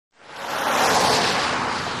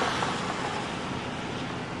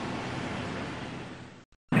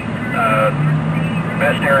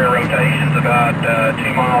best area rotation's about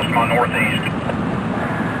 2 miles to my northeast.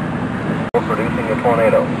 Producing a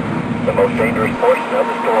tornado. The most dangerous portion of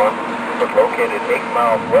the storm was located 8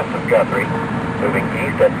 miles west of Guthrie, moving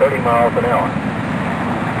east at 30 miles an hour.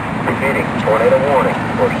 Repeating, tornado warning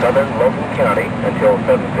for southern Logan County until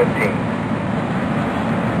 7:15.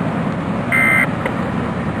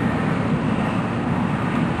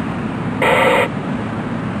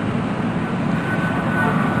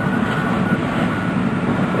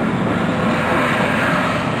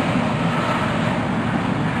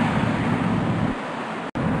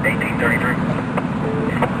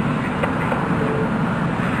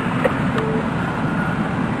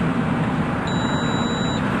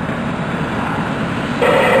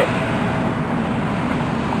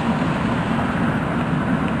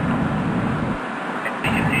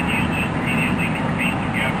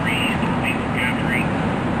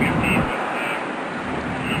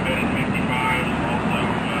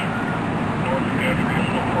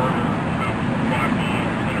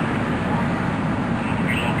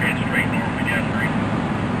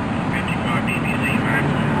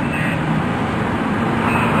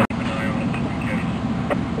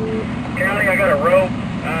 I got a rope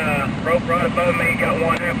right above me, got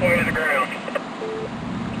one halfway to the ground.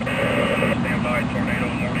 Stand by, tornado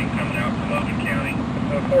warning coming out from Logan County.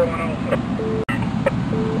 410.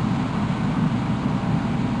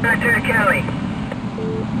 Ventura County.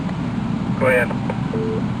 Go ahead.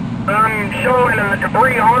 I'm showing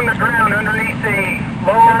debris on the ground underneath the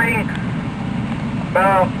lowering,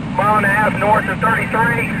 about a mile and a half north of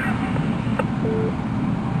 33.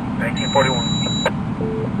 1941.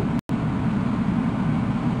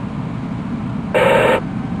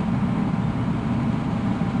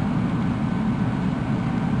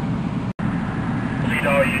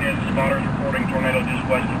 All units, spotters reporting tornado just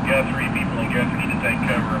west of Guthrie. People in Guthrie need to take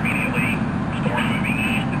cover immediately. Storm moving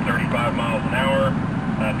east at 35 miles an hour.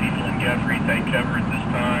 People in Guthrie take cover at this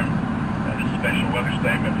time. This is a special weather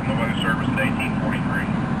statement from the Weather Service at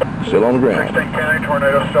 1843. Still on the ground. 16 County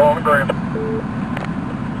tornado still on the ground.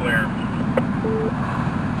 Clear.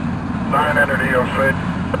 900 EOC.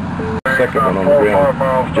 Second one on the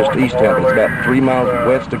ground, just east of it. It's about 3 miles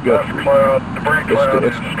west of Guthrie.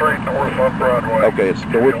 It's straight north on Broadway. okay, it's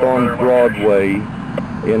north on Broadway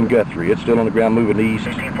in Guthrie. It's still on the ground, moving east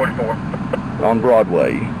 1844. on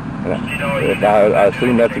Broadway. I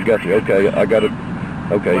assume that's a Guthrie. Okay, I got it.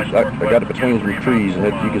 Okay, I got it between some trees, and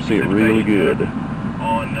you can see it really good.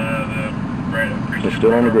 On It's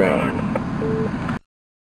still on the ground.